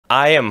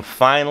I am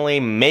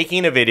finally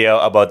making a video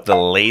about the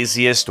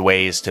laziest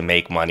ways to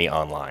make money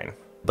online.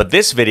 But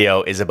this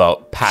video is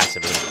about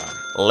passive income.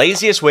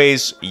 Laziest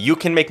ways you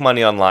can make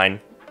money online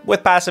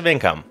with passive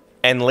income.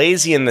 And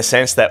lazy in the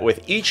sense that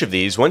with each of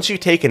these, once you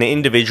take an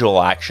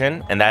individual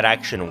action and that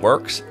action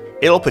works,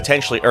 it'll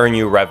potentially earn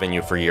you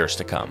revenue for years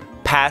to come.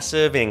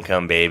 Passive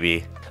income,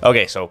 baby.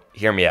 Okay, so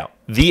hear me out.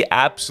 The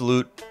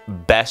absolute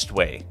best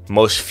way,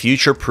 most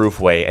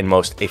future-proof way, and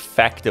most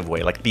effective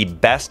way, like the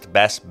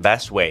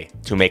best way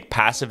to make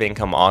passive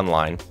income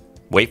online,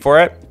 wait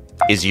for it,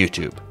 is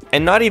YouTube.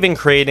 And not even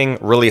creating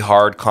really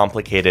hard,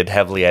 complicated,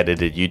 heavily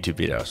edited YouTube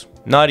videos.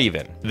 Not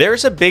even.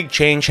 There's a big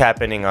change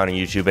happening on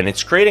YouTube, and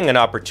it's creating an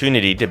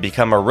opportunity to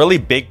become a really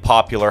big,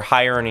 popular,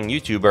 high-earning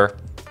YouTuber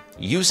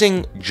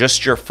using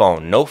just your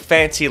phone. No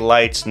fancy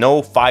lights,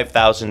 no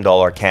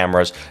 $5,000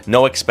 cameras,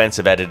 no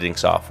expensive editing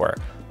software.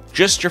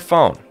 Just your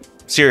phone.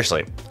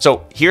 Seriously.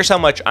 So here's how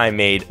much I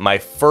made my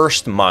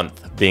first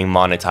month being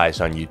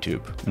monetized on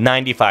YouTube.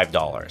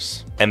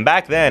 $95. And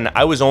back then,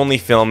 I was only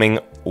filming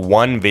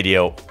one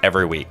video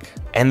every week.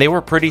 And they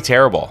were pretty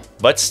terrible.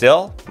 But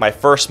still, my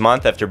first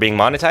month after being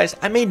monetized,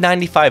 I made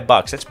 95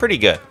 bucks. That's pretty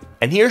good.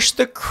 And here's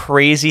the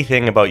crazy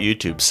thing about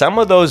YouTube. Some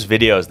of those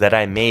videos that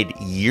I made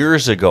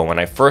years ago when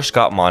I first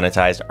got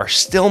monetized are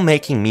still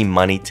making me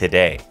money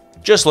today.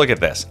 Just look at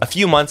this. A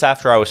few months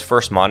after I was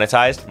first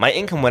monetized, my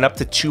income went up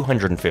to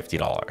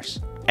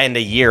 $250. And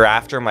a year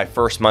after my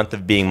first month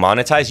of being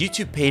monetized,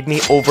 YouTube paid me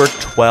over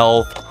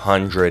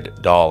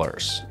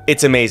 $1,200.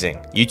 It's amazing.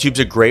 YouTube's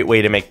a great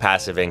way to make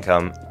passive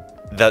income.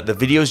 The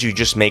videos you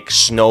just make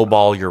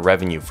snowball your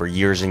revenue for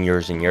years and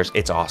years and years.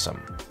 It's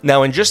awesome.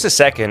 Now, in just a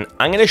second,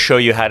 I'm going to show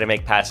you how to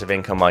make passive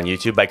income on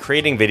YouTube by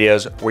creating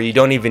videos where you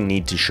don't even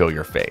need to show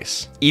your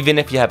face, even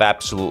if you have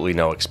absolutely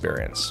no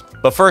experience.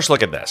 But first,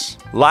 look at this.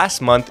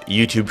 Last month,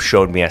 YouTube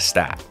showed me a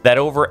stat that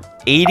over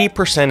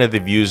 80% of the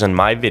views on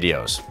my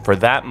videos for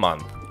that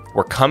month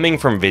were coming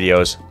from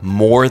videos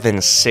more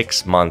than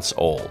 6 months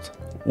old,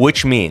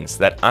 which means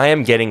that I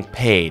am getting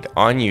paid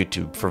on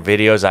YouTube for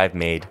videos I've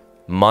made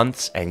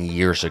months and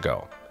years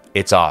ago.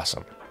 It's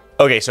awesome.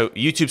 Okay, so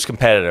YouTube's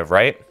competitive,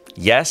 right?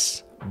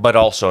 Yes, but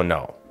also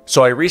no.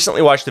 So I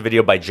recently watched a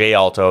video by Jay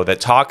Alto that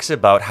talks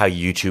about how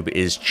YouTube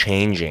is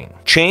changing.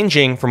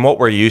 Changing from what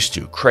we're used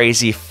to,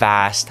 crazy,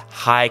 fast,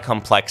 high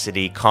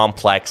complexity,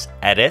 complex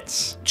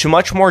edits, to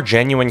much more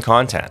genuine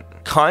content.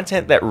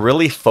 Content that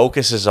really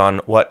focuses on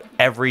what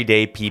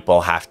everyday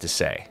people have to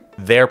say,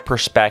 their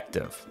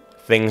perspective,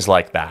 things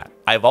like that.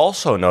 I've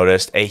also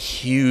noticed a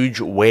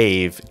huge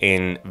wave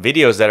in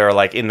videos that are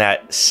like in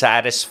that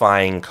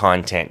satisfying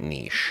content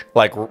niche,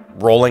 like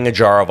rolling a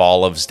jar of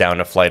olives down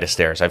a flight of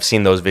stairs. I've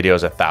seen those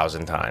videos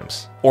 1,000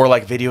 times. Or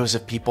like videos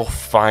of people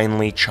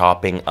finally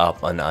chopping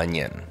up an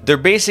onion. They're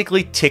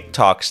basically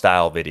TikTok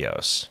style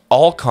videos.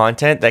 All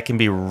content that can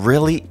be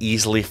really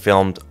easily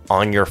filmed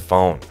on your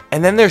phone.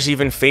 And then there's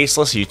even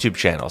faceless YouTube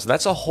channels.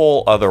 That's a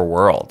whole other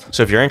world.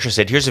 So if you're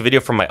interested, here's a video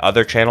from my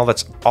other channel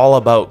that's all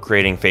about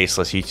creating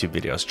faceless YouTube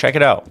videos. Check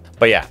it out.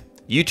 But yeah,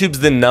 YouTube's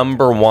the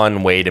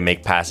 #1 way to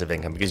make passive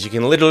income because you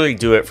can literally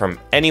do it from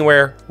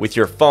anywhere with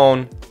your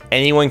phone.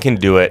 Anyone can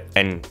do it.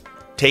 And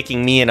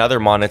taking me and other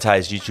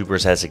monetized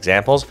YouTubers as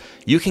examples,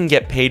 you can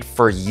get paid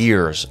for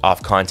years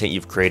off content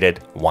you've created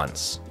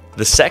once.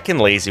 The second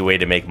lazy way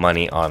to make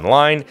money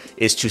online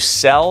is to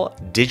sell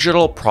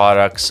digital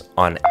products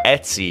on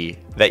Etsy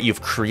that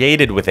you've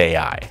created with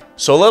AI.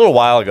 So a little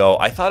while ago,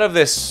 I thought of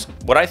this,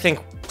 what I think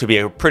to be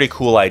a pretty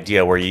cool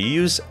idea, where you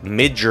use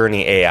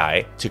Midjourney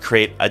AI to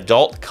create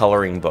adult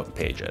coloring book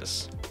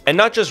pages. And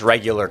not just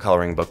regular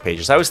coloring book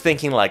pages. I was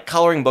thinking like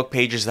coloring book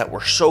pages that were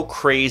so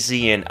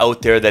crazy and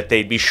out there that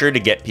they'd be sure to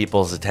get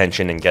people's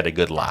attention and get a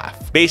good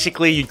laugh.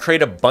 Basically, you'd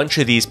create a bunch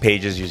of these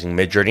pages using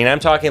Midjourney, and I'm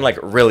talking like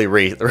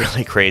really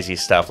crazy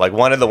stuff. Like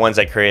one of the ones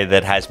I created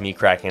that has me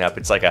cracking up,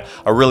 it's like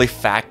a really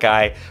fat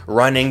guy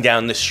running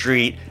down the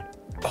street,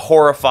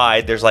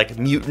 horrified. There's like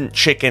mutant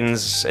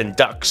chickens and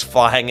ducks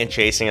flying and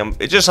chasing him.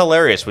 It's just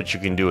hilarious what you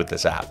can do with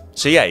this app.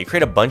 So yeah, you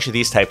create a bunch of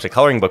these types of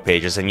coloring book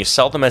pages and you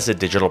sell them as a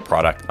digital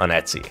product on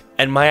Etsy.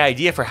 And my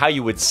idea for how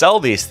you would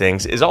sell these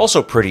things is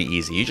also pretty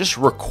easy. You just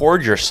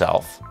record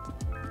yourself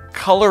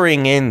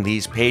coloring in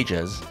these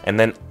pages and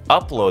then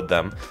upload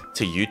them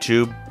to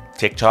YouTube,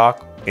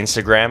 TikTok,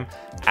 Instagram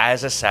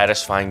as a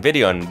satisfying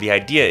video. And the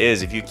idea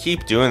is if you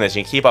keep doing this,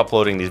 you keep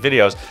uploading these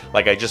videos,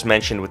 like I just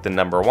mentioned with the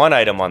 #1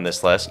 item on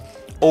this list,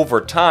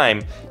 over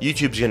time,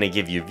 YouTube's gonna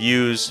give you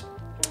views.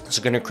 It's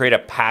gonna create a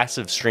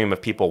passive stream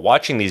of people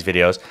watching these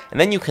videos, and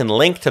then you can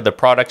link to the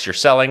products you're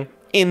selling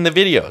in the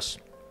videos.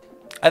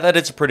 I thought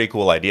it's a pretty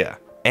cool idea.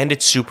 And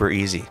it's super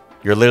easy.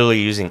 You're literally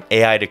using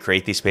AI to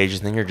create these pages,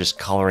 and then you're just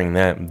coloring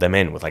them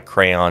in with like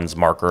crayons,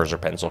 markers, or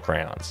pencil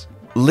crayons.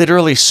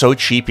 Literally so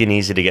cheap and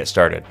easy to get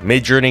started.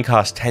 Midjourney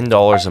costs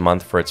 $10 a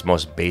month for its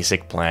most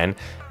basic plan,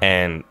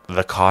 and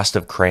the cost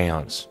of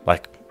crayons,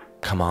 like,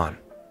 come on.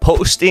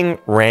 Posting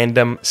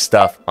random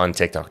stuff on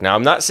TikTok. Now,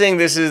 I'm not saying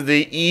this is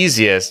the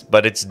easiest,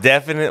 but it's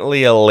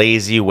definitely a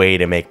lazy way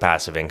to make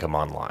passive income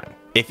online.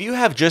 If you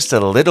have just a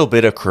little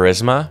bit of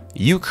charisma,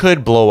 you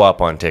could blow up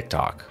on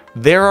TikTok.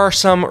 There are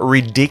some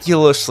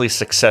ridiculously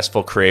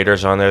successful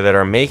creators on there that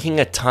are making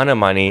a ton of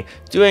money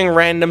doing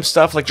random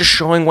stuff like just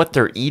showing what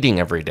they're eating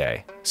every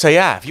day. So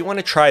yeah, if you want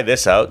to try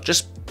this out,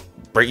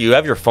 you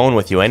have your phone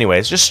with you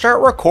anyways, just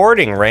start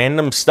recording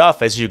random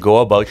stuff as you go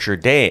about your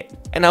day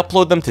and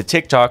upload them to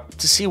TikTok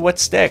to see what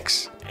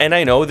sticks. And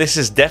I know this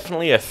is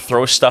definitely a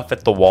throw stuff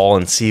at the wall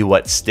and see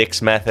what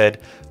sticks method,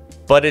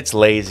 but it's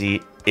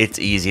lazy, it's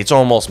easy, it's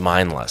almost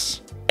mindless.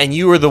 And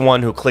you are the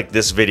one who clicked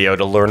this video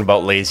to learn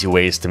about lazy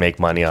ways to make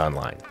money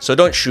online. So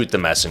don't shoot the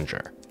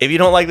messenger. If you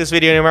don't like this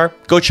video anymore,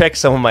 go check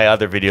some of my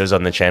other videos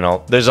on the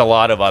channel. There's a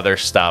lot of other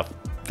stuff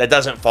that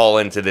doesn't fall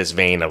into this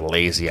vein of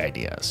lazy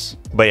ideas.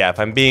 But yeah, if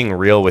I'm being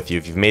real with you,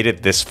 if you've made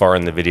it this far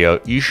in the video,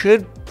 you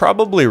should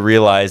probably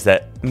realize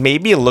that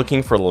maybe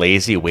looking for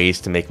lazy ways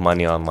to make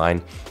money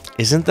online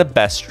isn't the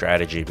best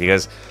strategy,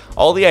 because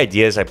all the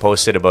ideas I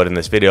posted about in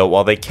this video,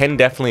 while they can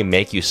definitely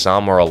make you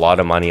some or a lot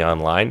of money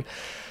online,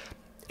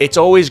 it's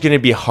always going to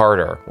be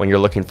harder when you're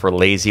looking for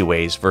lazy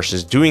ways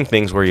versus doing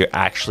things where you're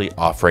actually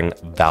offering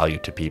value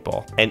to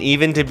people. And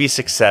even to be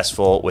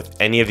successful with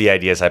any of the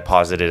ideas I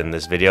posited in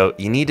this video,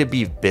 you need to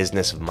be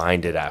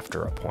business-minded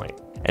after a point.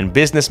 And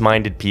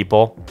business-minded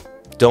people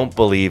don't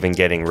believe in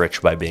getting rich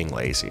by being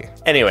lazy.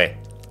 Anyway,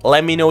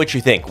 let me know what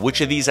you think.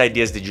 Which of these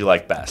ideas did you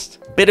like best?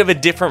 Bit of a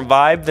different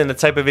vibe than the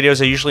type of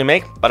videos I usually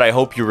make, but I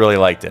hope you really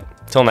liked it.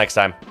 Till next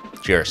time,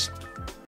 cheers.